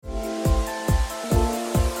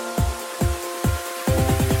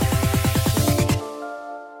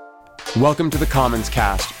Welcome to the Commons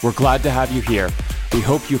Cast. We're glad to have you here. We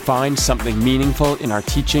hope you find something meaningful in our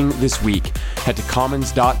teaching this week. Head to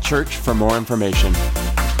commons.church for more information.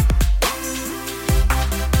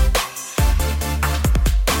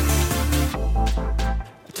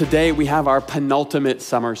 Today we have our penultimate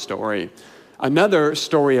summer story, another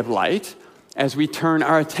story of light, as we turn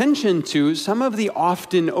our attention to some of the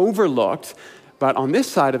often overlooked, but on this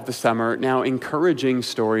side of the summer, now encouraging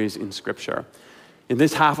stories in Scripture. In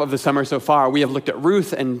this half of the summer so far, we have looked at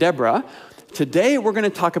Ruth and Deborah. Today, we're going to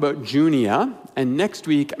talk about Junia, and next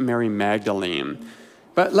week, Mary Magdalene.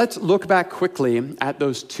 But let's look back quickly at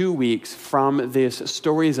those 2 weeks from this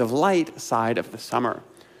Stories of Light side of the summer.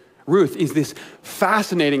 Ruth is this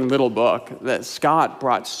fascinating little book that Scott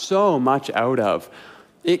brought so much out of.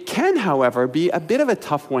 It can, however, be a bit of a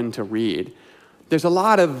tough one to read. There's a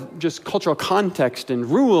lot of just cultural context and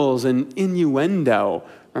rules and innuendo.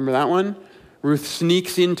 Remember that one? Ruth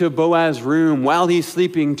sneaks into Boaz's room while he's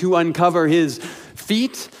sleeping to uncover his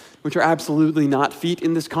feet, which are absolutely not feet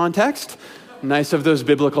in this context. Nice of those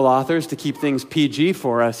biblical authors to keep things PG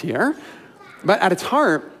for us here. But at its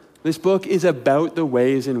heart, this book is about the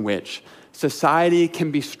ways in which society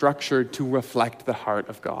can be structured to reflect the heart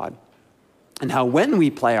of God. And how when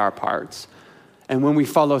we play our parts, and when we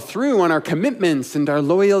follow through on our commitments and our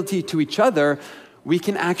loyalty to each other, we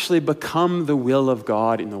can actually become the will of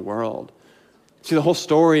God in the world. See, the whole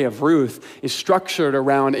story of Ruth is structured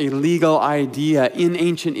around a legal idea in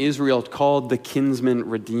ancient Israel called the kinsman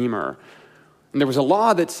redeemer. And there was a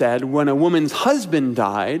law that said when a woman's husband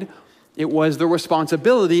died, it was the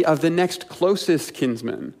responsibility of the next closest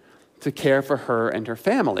kinsman to care for her and her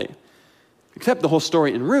family. Except the whole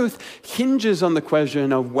story in Ruth hinges on the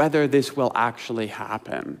question of whether this will actually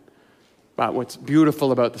happen. But what's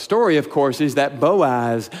beautiful about the story, of course, is that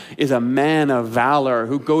Boaz is a man of valor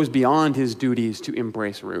who goes beyond his duties to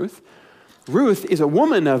embrace Ruth. Ruth is a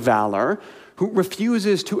woman of valor who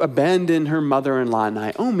refuses to abandon her mother-in-law,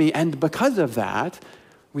 Naomi, and because of that,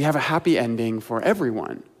 we have a happy ending for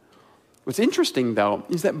everyone. What's interesting, though,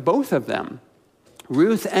 is that both of them,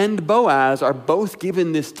 Ruth and Boaz, are both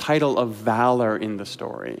given this title of valor in the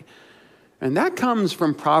story. And that comes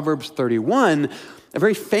from Proverbs 31, a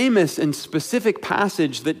very famous and specific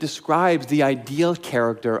passage that describes the ideal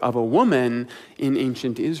character of a woman in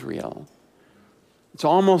ancient Israel. It's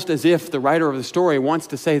almost as if the writer of the story wants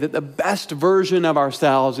to say that the best version of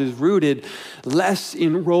ourselves is rooted less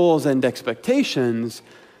in roles and expectations,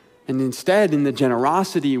 and instead in the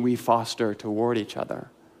generosity we foster toward each other.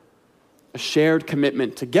 A shared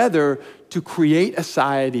commitment together to create a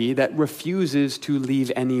society that refuses to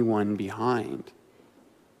leave anyone behind.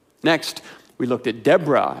 Next, we looked at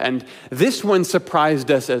Deborah, and this one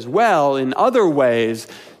surprised us as well in other ways,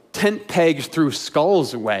 tent pegs through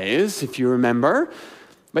skulls ways, if you remember.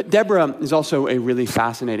 But Deborah is also a really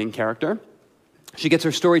fascinating character. She gets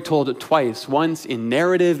her story told twice, once in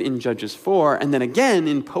narrative in Judges 4, and then again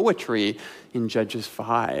in poetry in Judges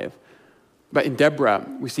 5. But in Deborah,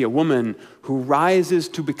 we see a woman who rises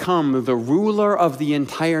to become the ruler of the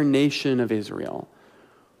entire nation of Israel.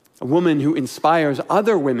 A woman who inspires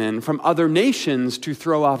other women from other nations to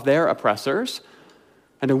throw off their oppressors.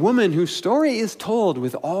 And a woman whose story is told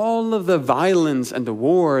with all of the violence and the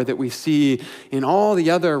war that we see in all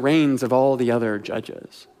the other reigns of all the other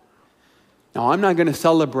judges. Now, I'm not going to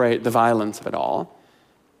celebrate the violence of it all.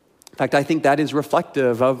 In fact, I think that is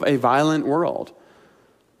reflective of a violent world.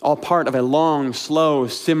 All part of a long, slow,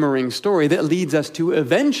 simmering story that leads us to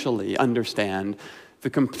eventually understand the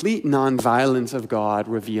complete nonviolence of God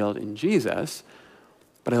revealed in Jesus.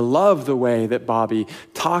 But I love the way that Bobby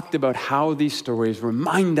talked about how these stories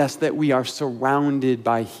remind us that we are surrounded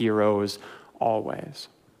by heroes always.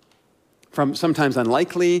 From sometimes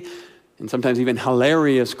unlikely and sometimes even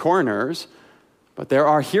hilarious corners, but there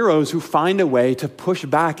are heroes who find a way to push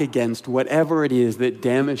back against whatever it is that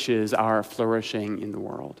damages our flourishing in the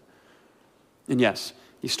world. And yes,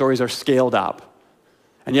 these stories are scaled up.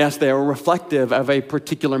 And yes, they are reflective of a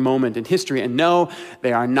particular moment in history. And no,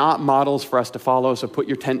 they are not models for us to follow, so put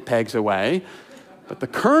your tent pegs away. But the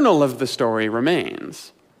kernel of the story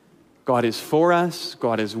remains. God is for us.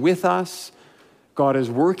 God is with us. God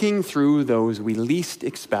is working through those we least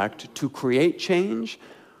expect to create change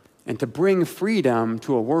and to bring freedom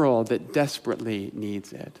to a world that desperately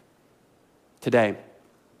needs it. Today,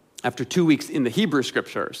 after 2 weeks in the Hebrew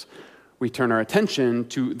Scriptures, we turn our attention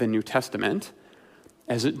to the New Testament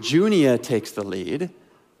as Junia takes the lead,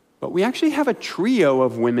 but we actually have a trio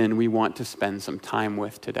of women we want to spend some time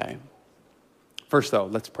with today. First, though,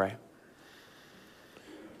 let's pray.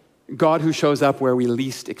 God who shows up where we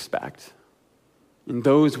least expect, in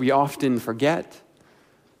those we often forget,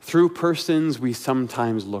 through persons we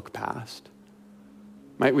sometimes look past.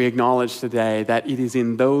 Might we acknowledge today that it is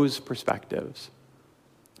in those perspectives,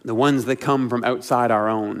 the ones that come from outside our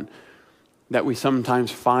own, that we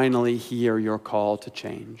sometimes finally hear your call to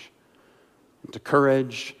change, and to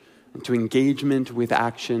courage, and to engagement with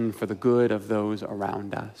action for the good of those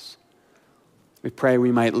around us. We pray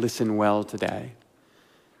we might listen well today,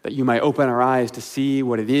 that you might open our eyes to see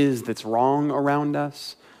what it is that's wrong around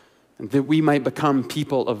us, and that we might become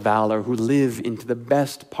people of valor who live into the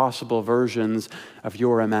best possible versions of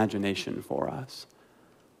your imagination for us.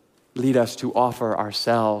 Lead us to offer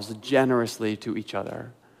ourselves generously to each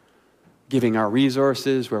other, giving our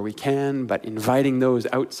resources where we can, but inviting those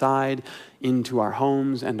outside into our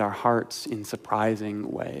homes and our hearts in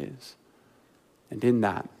surprising ways. And in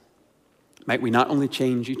that, might we not only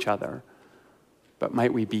change each other, but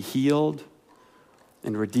might we be healed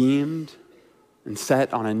and redeemed and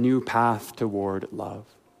set on a new path toward love.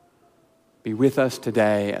 Be with us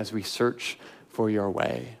today as we search for your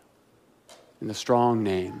way. In the strong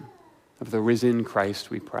name of the risen Christ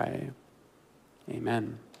we pray.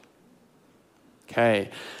 Amen. Okay,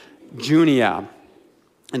 Junia,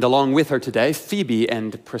 and along with her today, Phoebe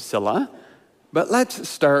and Priscilla. But let's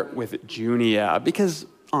start with Junia, because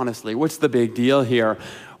honestly, what's the big deal here?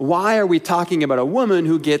 Why are we talking about a woman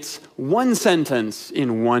who gets one sentence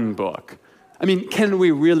in one book? I mean, can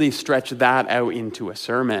we really stretch that out into a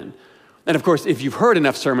sermon? And of course, if you've heard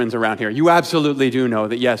enough sermons around here, you absolutely do know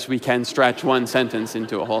that yes, we can stretch one sentence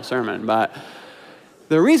into a whole sermon. But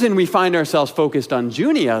the reason we find ourselves focused on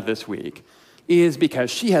Junia this week is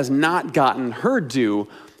because she has not gotten her due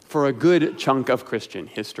for a good chunk of Christian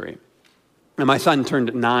history. Now, my son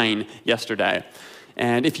turned 9 yesterday.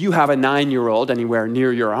 And if you have a 9-year-old anywhere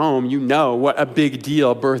near your home, you know what a big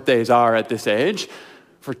deal birthdays are at this age.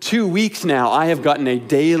 For 2 weeks now, I have gotten a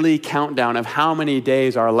daily countdown of how many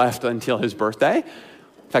days are left until his birthday.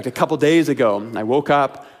 In fact, a couple days ago, I woke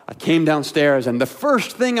up, I came downstairs, and the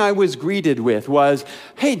first thing I was greeted with was,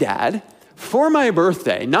 "Hey, Dad, for my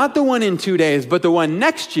birthday, not the one in 2 days, but the one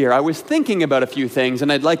next year, I was thinking about a few things,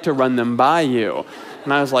 and I'd like to run them by you."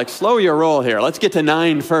 And I was like, slow your roll here. Let's get to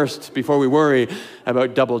 9 first before we worry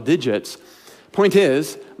about double digits. Point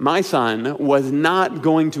is, my son was not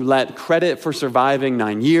going to let credit for surviving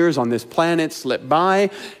 9 years on this planet slip by.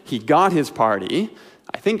 He got his party.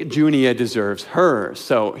 I think Junia deserves hers.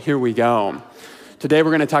 So here we go. Today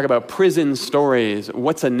we're going to talk about prison stories,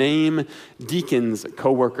 what's a name, deacons,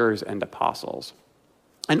 co-workers, and apostles.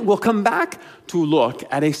 And we'll come back to look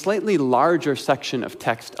at a slightly larger section of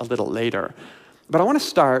text a little later. But I want to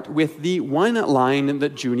start with the one line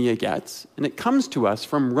that Junia gets, and it comes to us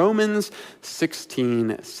from Romans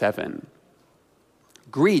 16:7.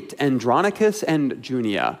 "Greet Andronicus and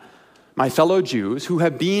Junia, my fellow Jews who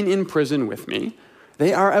have been in prison with me.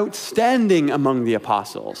 They are outstanding among the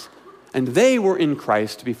apostles, and they were in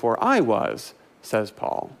Christ before I was," says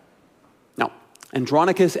Paul. Now,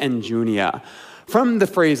 Andronicus and Junia. From the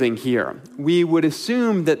phrasing here, we would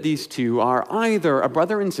assume that these two are either a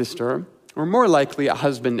brother and sister, or more likely a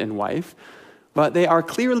husband and wife, but they are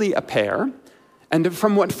clearly a pair, and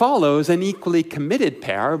from what follows, an equally committed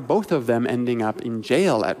pair, both of them ending up in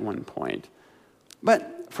jail at one point.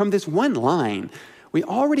 But from this one line, we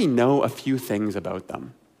already know a few things about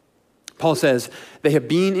them. Paul says they have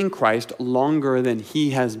been in Christ longer than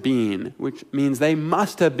he has been, which means they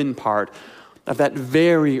must have been part of that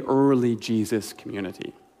very early Jesus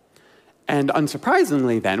community. And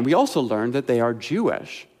unsurprisingly then, we also learned that they are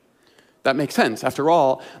Jewish. That makes sense. After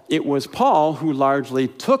all, it was Paul who largely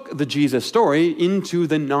took the Jesus story into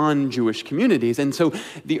the non-Jewish communities. And so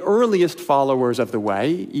the earliest followers of the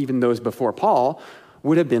way, even those before Paul,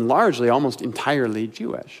 would have been largely, almost entirely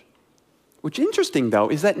Jewish. What's interesting, though,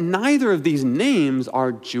 is that neither of these names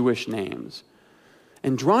are Jewish names.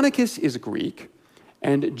 Andronicus is Greek,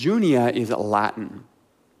 and Junia is Latin.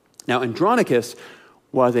 Now, Andronicus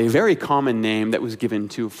was a very common name that was given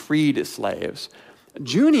to freed slaves.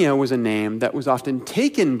 Junia was a name that was often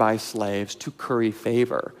taken by slaves to curry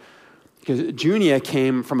favor, because Junia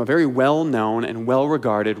came from a very well-known and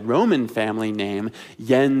well-regarded Roman family name,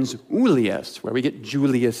 Jens Julius, where we get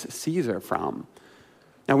Julius Caesar from.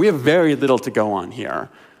 Now, we have very little to go on here,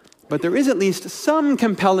 but there is at least some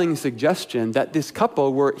compelling suggestion that this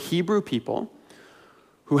couple were Hebrew people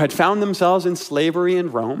who had found themselves in slavery in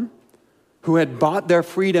Rome, who had bought their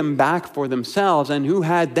freedom back for themselves, and who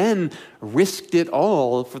had then risked it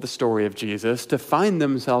all for the story of Jesus to find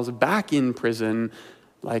themselves back in prison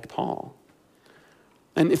like Paul.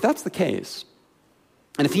 And if that's the case,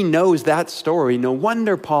 and if he knows that story, no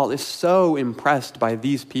wonder Paul is so impressed by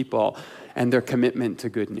these people and their commitment to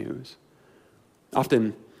good news.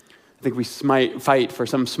 Often, I think we might fight for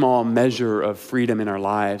some small measure of freedom in our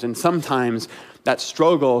lives. And sometimes that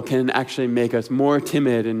struggle can actually make us more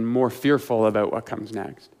timid and more fearful about what comes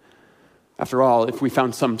next. After all, if we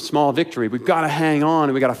found some small victory, we've got to hang on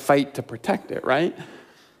and we've got to fight to protect it, right? I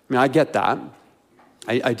mean, I get that.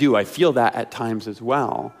 I do. I feel that at times as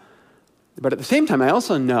well. But at the same time, I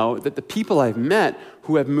also know that the people I've met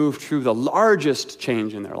who have moved through the largest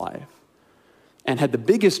change in their life and had the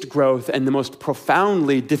biggest growth and the most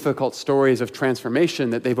profoundly difficult stories of transformation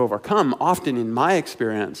that they've overcome, often in my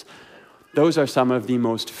experience, those are some of the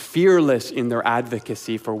most fearless in their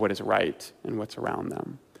advocacy for what is right and what's around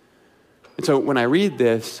them. And so when I read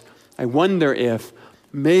this, I wonder if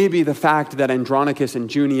maybe the fact that Andronicus and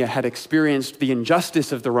Junia had experienced the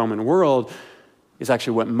injustice of the Roman world is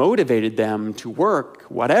actually what motivated them to work,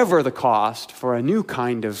 whatever the cost, for a new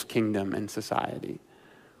kind of kingdom and society.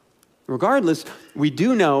 Regardless, we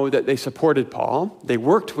do know that they supported Paul, they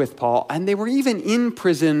worked with Paul, and they were even in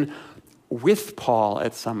prison with Paul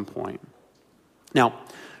at some point. Now,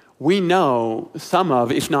 we know some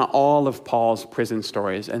of, if not all of Paul's prison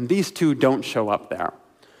stories, and these two don't show up there.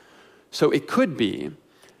 So it could be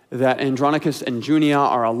that Andronicus and Junia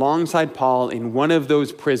are alongside Paul in one of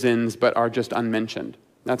those prisons but are just unmentioned.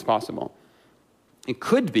 That's possible. It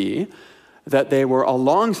could be that they were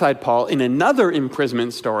alongside Paul in another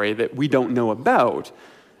imprisonment story that we don't know about.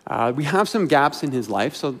 We have some gaps in his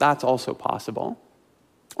life, so that's also possible.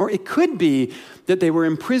 Or it could be that they were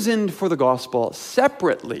imprisoned for the gospel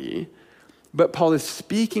separately, but Paul is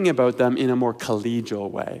speaking about them in a more collegial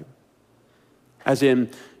way. As in,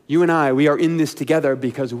 you and I, we are in this together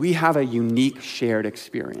because we have a unique shared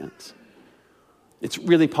experience. It's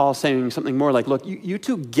really Paul saying something more like, look, you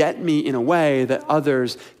two get me in a way that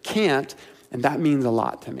others can't, and that means a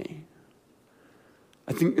lot to me.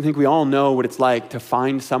 I think we all know what it's like to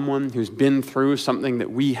find someone who's been through something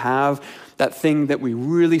that we have, that thing that we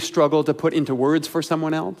really struggle to put into words for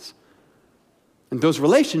someone else. And those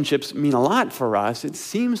relationships mean a lot for us. It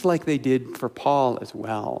seems like they did for Paul as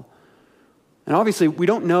well. And obviously, we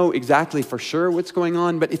don't know exactly for sure what's going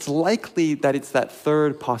on, but it's likely that it's that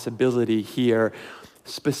third possibility here,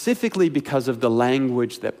 specifically because of the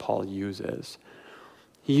language that Paul uses.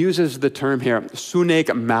 He uses the term here, sunek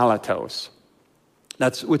malatos.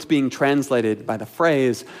 That's what's being translated by the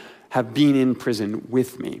phrase, have been in prison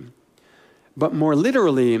with me. But more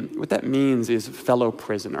literally, what that means is fellow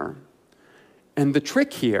prisoner. And the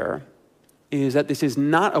trick here is that this is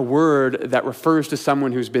not a word that refers to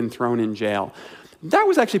someone who's been thrown in jail. That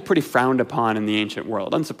was actually pretty frowned upon in the ancient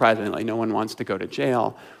world. Unsurprisingly, no one wants to go to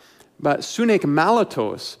jail. But sunek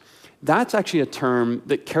malatos, that's actually a term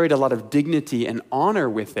that carried a lot of dignity and honor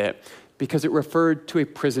with it because it referred to a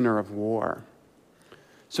prisoner of war.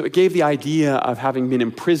 So it gave the idea of having been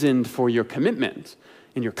imprisoned for your commitment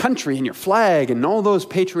in your country and your flag and all those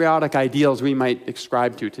patriotic ideals we might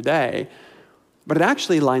ascribe to today. But it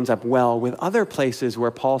actually lines up well with other places where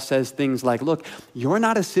Paul says things like, look, you're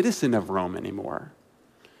not a citizen of Rome anymore.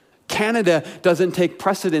 Canada doesn't take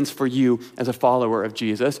precedence for you as a follower of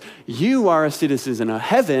Jesus. You are a citizen of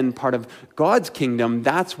heaven, part of God's kingdom.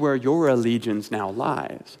 That's where your allegiance now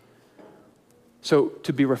lies. So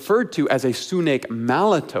to be referred to as a sunek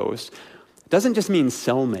malatos doesn't just mean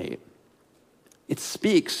cellmate. It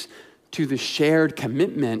speaks to the shared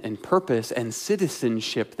commitment and purpose and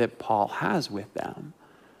citizenship that Paul has with them.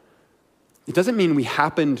 It doesn't mean we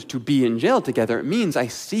happened to be in jail together. It means I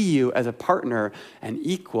see you as a partner, an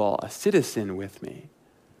equal, a citizen with me.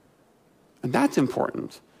 And that's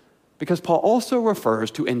important because Paul also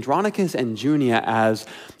refers to Andronicus and Junia as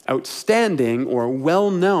outstanding or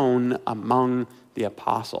well-known among the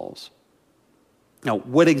apostles. Now,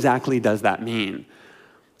 what exactly does that mean?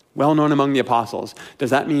 Well-known among the apostles. Does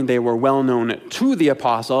that mean they were well-known to the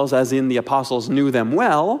apostles, as in the apostles knew them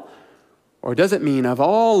well? Or does it mean of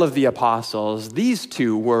all of the apostles, these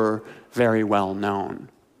two were very well-known?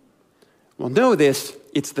 Well, know this,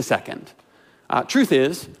 it's the second. Truth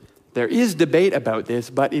is, there is debate about this,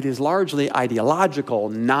 but it is largely ideological,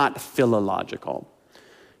 not philological.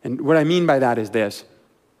 And what I mean by that is this.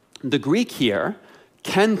 The Greek here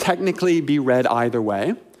can technically be read either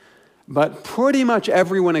way, but pretty much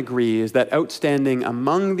everyone agrees that outstanding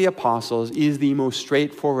among the apostles is the most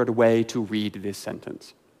straightforward way to read this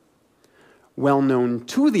sentence. Well-known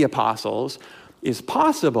to the apostles is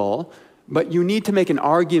possible, but you need to make an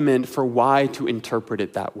argument for why to interpret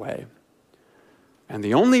it that way. And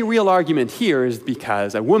the only real argument here is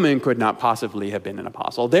because a woman could not possibly have been an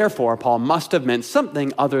apostle. Therefore, Paul must have meant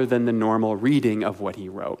something other than the normal reading of what he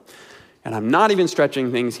wrote. And I'm not even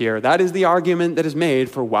stretching things here. That is the argument that is made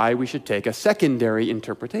for why we should take a secondary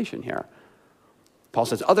interpretation here. Paul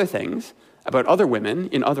says other things about other women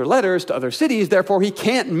in other letters to other cities, therefore he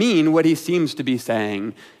can't mean what he seems to be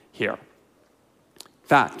saying here. In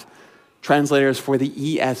fact, translators for the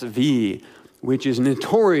ESV, which is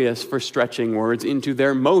notorious for stretching words into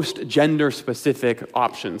their most gender-specific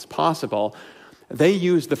options possible, they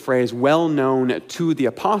use the phrase well known to the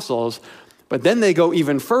apostles, but then they go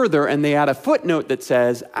even further and they add a footnote that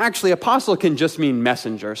says, actually, apostle can just mean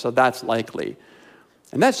messenger, so that's likely.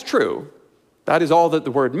 And that's true. That is all that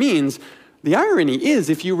the word means. The irony is,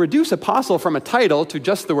 if you reduce apostle from a title to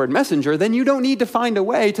just the word messenger, then you don't need to find a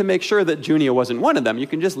way to make sure that Junia wasn't one of them. You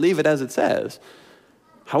can just leave it as it says.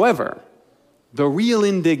 However, the real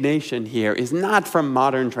indignation here is not from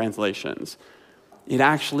modern translations. It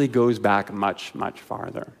actually goes back much, much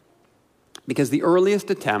farther. Because the earliest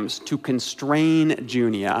attempts to constrain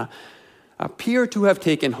Junia appear to have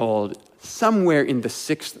taken hold somewhere in the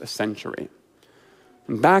 6th century.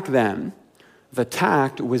 And back then, the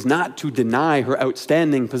tact was not to deny her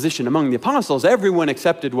outstanding position among the apostles. Everyone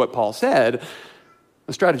accepted what Paul said.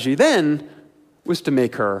 The strategy then was to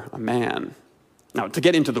make her a man. Now, to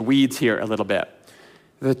get into the weeds here a little bit,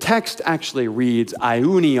 the text actually reads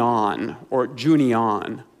aionion or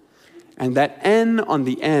junion, and that N on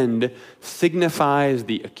the end signifies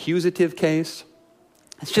the accusative case.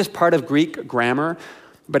 It's just part of Greek grammar,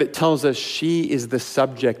 but it tells us she is the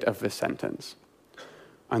subject of the sentence.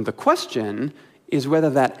 And the question is whether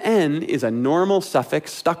that N is a normal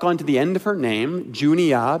suffix stuck onto the end of her name,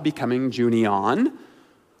 Junia becoming Junion,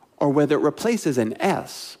 or whether it replaces an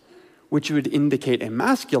S, which would indicate a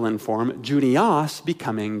masculine form, Junias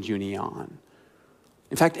becoming Junion.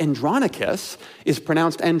 In fact, Andronicus is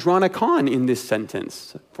pronounced Andronikon in this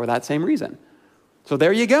sentence for that same reason. So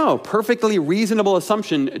there you go, perfectly reasonable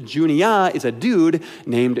assumption, Junia is a dude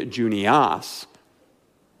named Junias.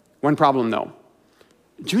 One problem though.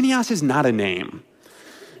 Junias is not a name.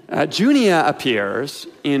 Junia appears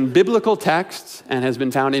in biblical texts and has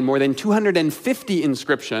been found in more than 250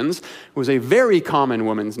 inscriptions. It was a very common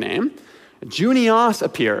woman's name. Junias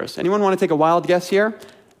appears. Anyone want to take a wild guess here?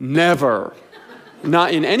 Never.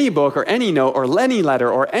 Not in any book or any note or any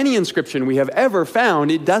letter or any inscription we have ever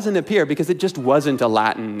found. It doesn't appear because it just wasn't a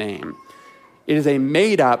Latin name. It is a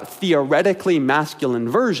made-up, theoretically masculine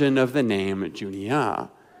version of the name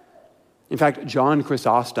Junia. In fact, John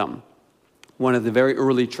Chrysostom, one of the very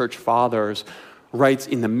early church fathers, writes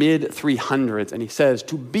in the mid-300s, and he says,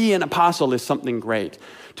 to be an apostle is something great.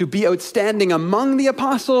 To be outstanding among the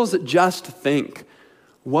apostles, just think.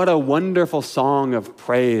 What a wonderful song of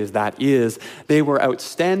praise that is. They were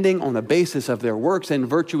outstanding on the basis of their works and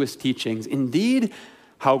virtuous teachings. Indeed,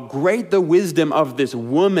 how great the wisdom of this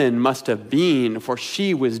woman must have been, for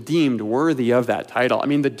she was deemed worthy of that title. I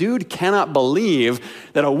mean, the dude cannot believe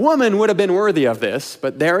that a woman would have been worthy of this,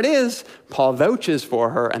 but there it is. Paul vouches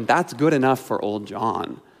for her, and that's good enough for old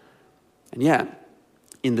John. And yet,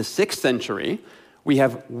 in the 6th century, we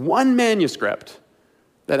have one manuscript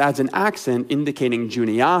that adds an accent indicating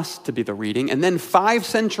Junias to be the reading, and then 5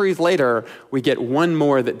 centuries later, we get one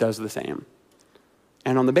more that does the same.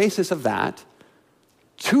 And on the basis of that,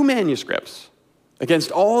 2 manuscripts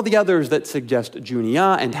against all the others that suggest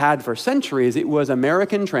Junia and had for centuries, it was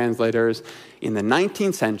American translators in the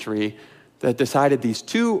 19th century that decided these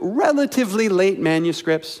 2 relatively late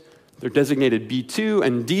manuscripts, they're designated B2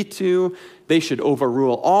 and D2, they should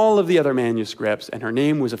overrule all of the other manuscripts, and her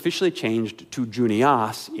name was officially changed to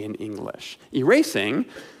Junias in English, erasing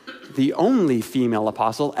the only female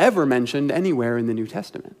apostle ever mentioned anywhere in the New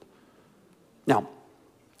Testament. Now,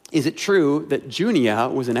 is it true that Junia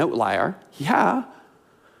was an outlier? Yeah.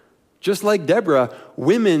 Just like Deborah,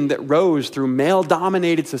 women that rose through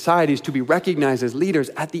male-dominated societies to be recognized as leaders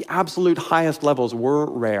at the absolute highest levels were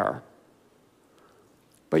rare.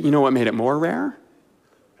 But you know what made it more rare?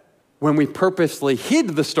 When we purposely hid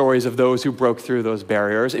the stories of those who broke through those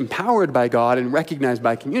barriers, empowered by God and recognized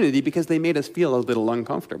by community, because they made us feel a little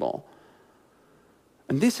uncomfortable.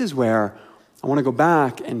 And this is where I want to go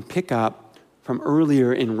back and pick up from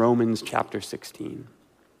earlier in Romans chapter 16.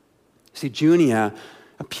 See, Junia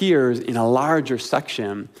appears in a larger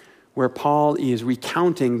section where Paul is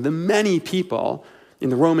recounting the many people in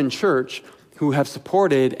the Roman church who have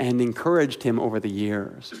supported and encouraged him over the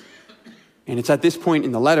years. And it's at this point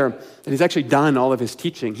in the letter that he's actually done all of his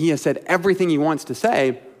teaching. He has said everything he wants to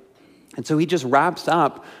say, and so he just wraps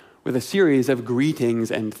up with a series of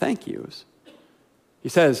greetings and thank yous. He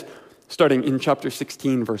says, starting in chapter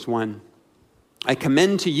 16, verse 1, I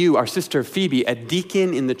commend to you our sister Phoebe, a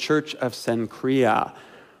deacon in the church of Cenchrea.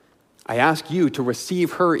 I ask you to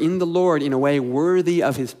receive her in the Lord in a way worthy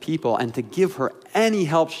of his people and to give her any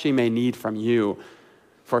help she may need from you.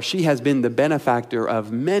 for she has been the benefactor of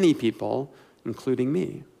many people, including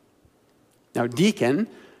me. Now, deacon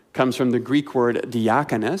comes from the Greek word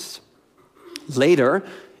diakonos. Later,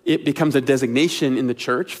 it becomes a designation in the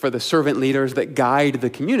church for the servant leaders that guide the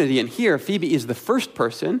community. And here, Phoebe is the first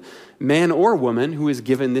person, man or woman, who is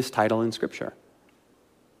given this title in Scripture.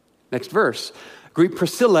 Next verse. Greet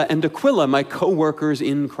Priscilla and Aquila, my co-workers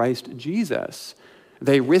in Christ Jesus.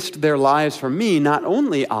 They risked their lives for me, not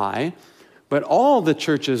only I, but all the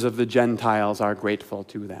churches of the Gentiles are grateful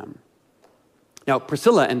to them. Now,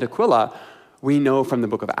 Priscilla and Aquila, we know from the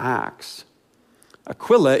book of Acts.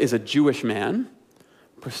 Aquila is a Jewish man.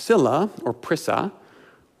 Priscilla, or Prissa,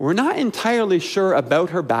 we're not entirely sure about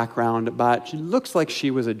her background, but she looks like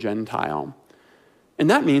she was a Gentile. And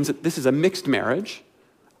that means that this is a mixed marriage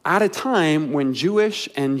at a time when Jewish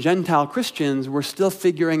and Gentile Christians were still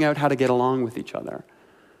figuring out how to get along with each other,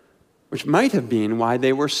 which might have been why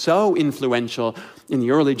they were so influential in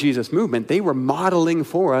the early Jesus movement. They were modeling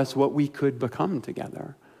for us what we could become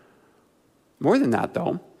together. More than that,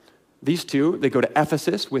 though, these two, they go to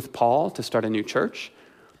Ephesus with Paul to start a new church.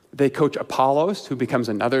 They coach Apollos, who becomes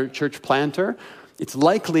another church planter. It's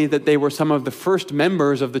likely that they were some of the first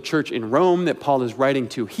members of the church in Rome that Paul is writing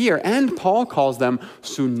to here, and Paul calls them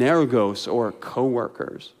synergos, or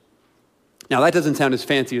co-workers. Now, that doesn't sound as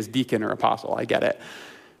fancy as deacon or apostle, I get it.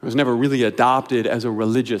 It was never really adopted as a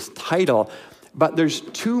religious title, but there's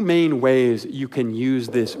two main ways you can use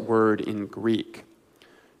this word in Greek.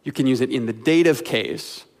 You can use it in the dative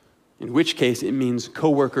case, in which case it means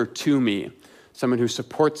co-worker to me, someone who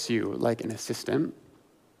supports you like an assistant.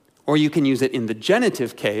 Or you can use it in the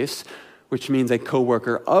genitive case, which means a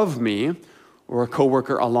co-worker of me, or a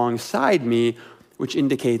co-worker alongside me, which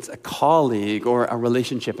indicates a colleague or a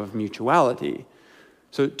relationship of mutuality.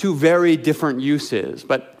 So two very different uses,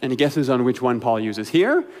 but any guesses on which one Paul uses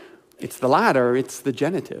here? It's the latter, it's the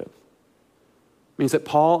genitive. It means that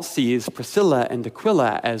Paul sees Priscilla and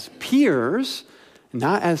Aquila as peers,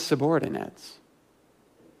 not as subordinates.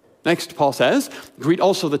 Next, Paul says, greet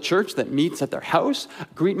also the church that meets at their house.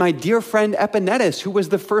 Greet my dear friend Epanetus, who was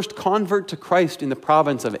the first convert to Christ in the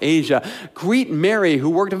province of Asia. Greet Mary, who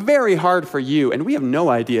worked very hard for you. And we have no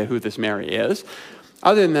idea who this Mary is.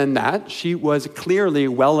 Other than that, she was clearly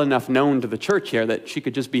well enough known to the church here that she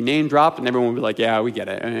could just be name dropped and everyone would be like, yeah, we get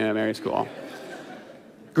it. Yeah, Mary's cool.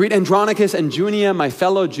 Greet Andronicus and Junia, my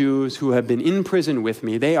fellow Jews who have been in prison with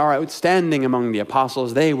me. They are outstanding among the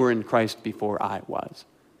apostles. They were in Christ before I was.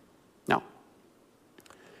 Now,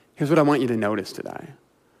 here's what I want you to notice today.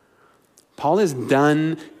 Paul is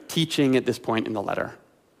done teaching at this point in the letter.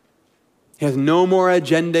 He has no more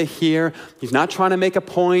agenda here. He's not trying to make a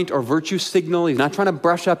point or virtue signal. He's not trying to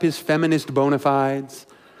brush up his feminist bona fides.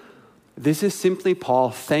 This is simply Paul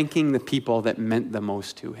thanking the people that meant the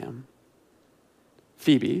most to him.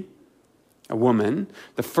 Phoebe, a woman,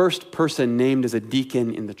 the first person named as a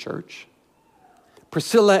deacon in the church.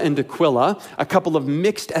 Priscilla and Aquila, a couple of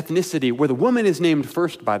mixed ethnicity, where the woman is named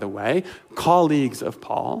first, by the way, colleagues of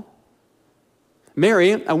Paul.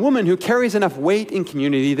 Mary, a woman who carries enough weight in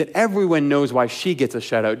community that everyone knows why she gets a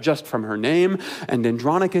shout out just from her name. And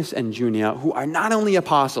Andronicus and Junia, who are not only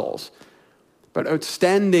apostles, but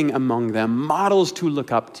outstanding among them, models to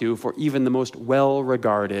look up to for even the most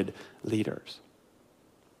well-regarded leaders.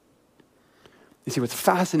 You see, what's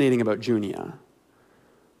fascinating about Junia,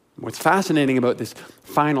 what's fascinating about this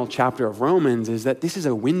final chapter of Romans is that this is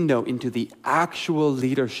a window into the actual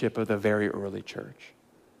leadership of the very early church.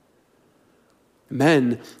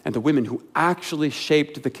 Men and the women who actually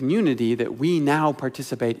shaped the community that we now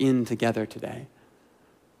participate in together today.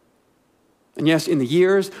 And yes, in the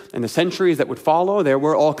years and the centuries that would follow, there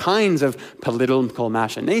were all kinds of political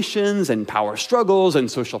machinations and power struggles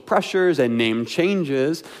and social pressures and name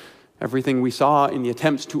changes. Everything we saw in the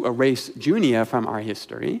attempts to erase Junia from our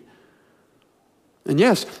history. And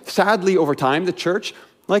yes, sadly, over time, the church,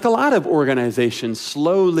 like a lot of organizations,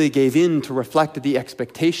 slowly gave in to reflect the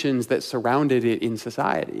expectations that surrounded it in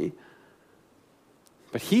society.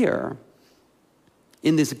 But here,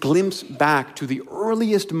 in this glimpse back to the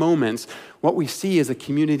earliest moments, what we see is a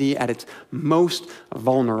community at its most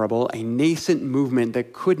vulnerable, a nascent movement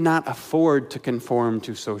that could not afford to conform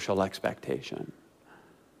to social expectation.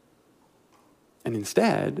 And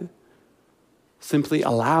instead, simply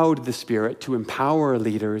allowed the Spirit to empower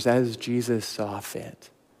leaders as Jesus saw fit.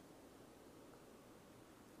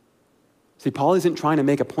 See, Paul isn't trying to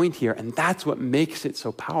make a point here, and that's what makes it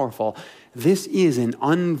so powerful. This is an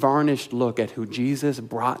unvarnished look at who Jesus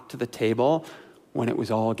brought to the table when it was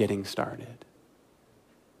all getting started.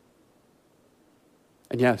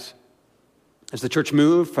 And yes, as the church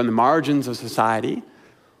moved from the margins of society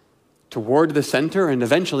toward the center and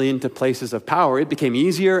eventually into places of power. It became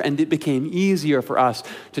easier, and it became easier for us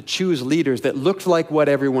to choose leaders that looked like what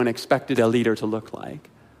everyone expected a leader to look like.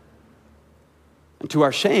 And to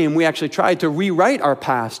our shame, we actually tried to rewrite our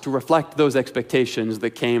past to reflect those expectations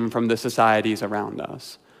that came from the societies around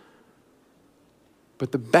us.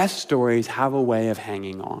 But the best stories have a way of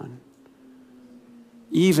hanging on,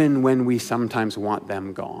 even when we sometimes want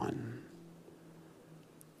them gone.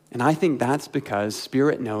 And I think that's because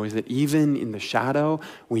Spirit knows that even in the shadow,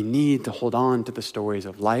 we need to hold on to the stories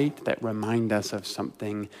of light that remind us of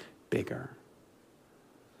something bigger.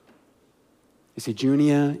 You see,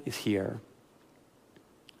 Junia is here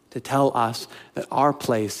to tell us that our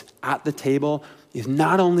place at the table is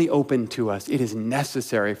not only open to us, it is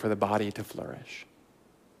necessary for the body to flourish.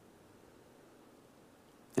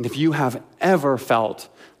 And if you have ever felt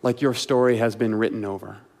like your story has been written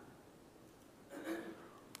over,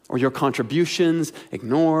 or your contributions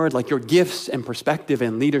ignored, like your gifts and perspective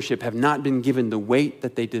and leadership have not been given the weight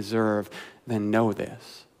that they deserve, then know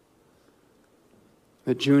this,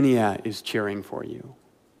 that Junia is cheering for you,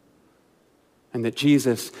 and that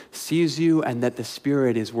Jesus sees you, and that the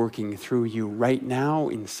Spirit is working through you right now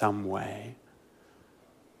in some way,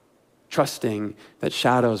 trusting that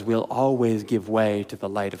shadows will always give way to the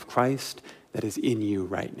light of Christ that is in you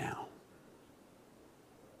right now.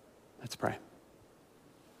 Let's pray.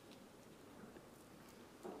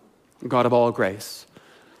 God of all grace,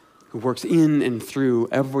 who works in and through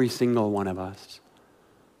every single one of us,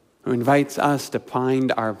 who invites us to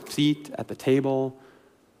find our seat at the table,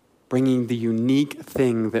 bringing the unique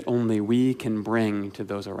thing that only we can bring to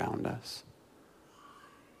those around us.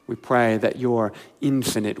 We pray that your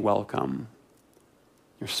infinite welcome,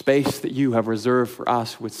 your space that you have reserved for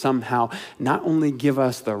us, would somehow not only give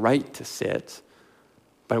us the right to sit,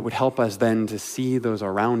 but it would help us then to see those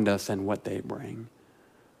around us and what they bring.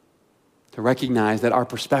 To recognize that our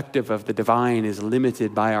perspective of the divine is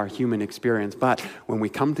limited by our human experience. But when we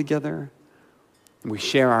come together, and we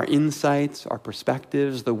share our insights, our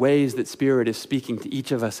perspectives, the ways that Spirit is speaking to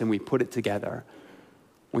each of us, and we put it together,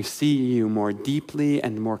 we see you more deeply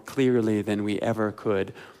and more clearly than we ever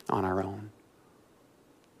could on our own.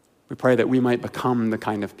 We pray that we might become the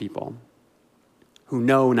kind of people who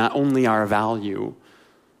know not only our value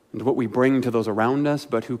and what we bring to those around us,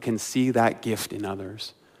 but who can see that gift in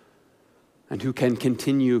others, and who can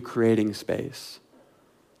continue creating space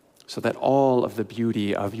so that all of the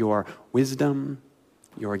beauty of your wisdom,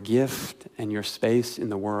 your gift, and your space in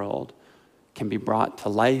the world can be brought to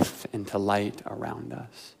life and to light around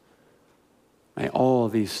us. May all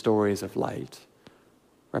these stories of light,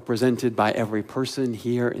 represented by every person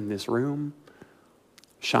here in this room,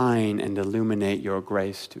 shine and illuminate your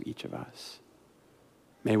grace to each of us.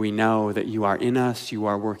 May we know that you are in us, you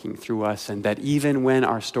are working through us, and that even when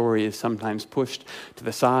our story is sometimes pushed to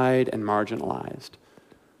the side and marginalized,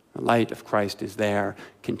 the light of Christ is there,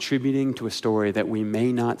 contributing to a story that we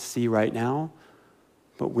may not see right now,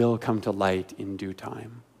 but will come to light in due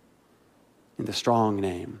time. In the strong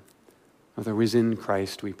name of the risen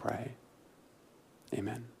Christ we pray.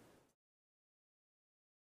 Amen.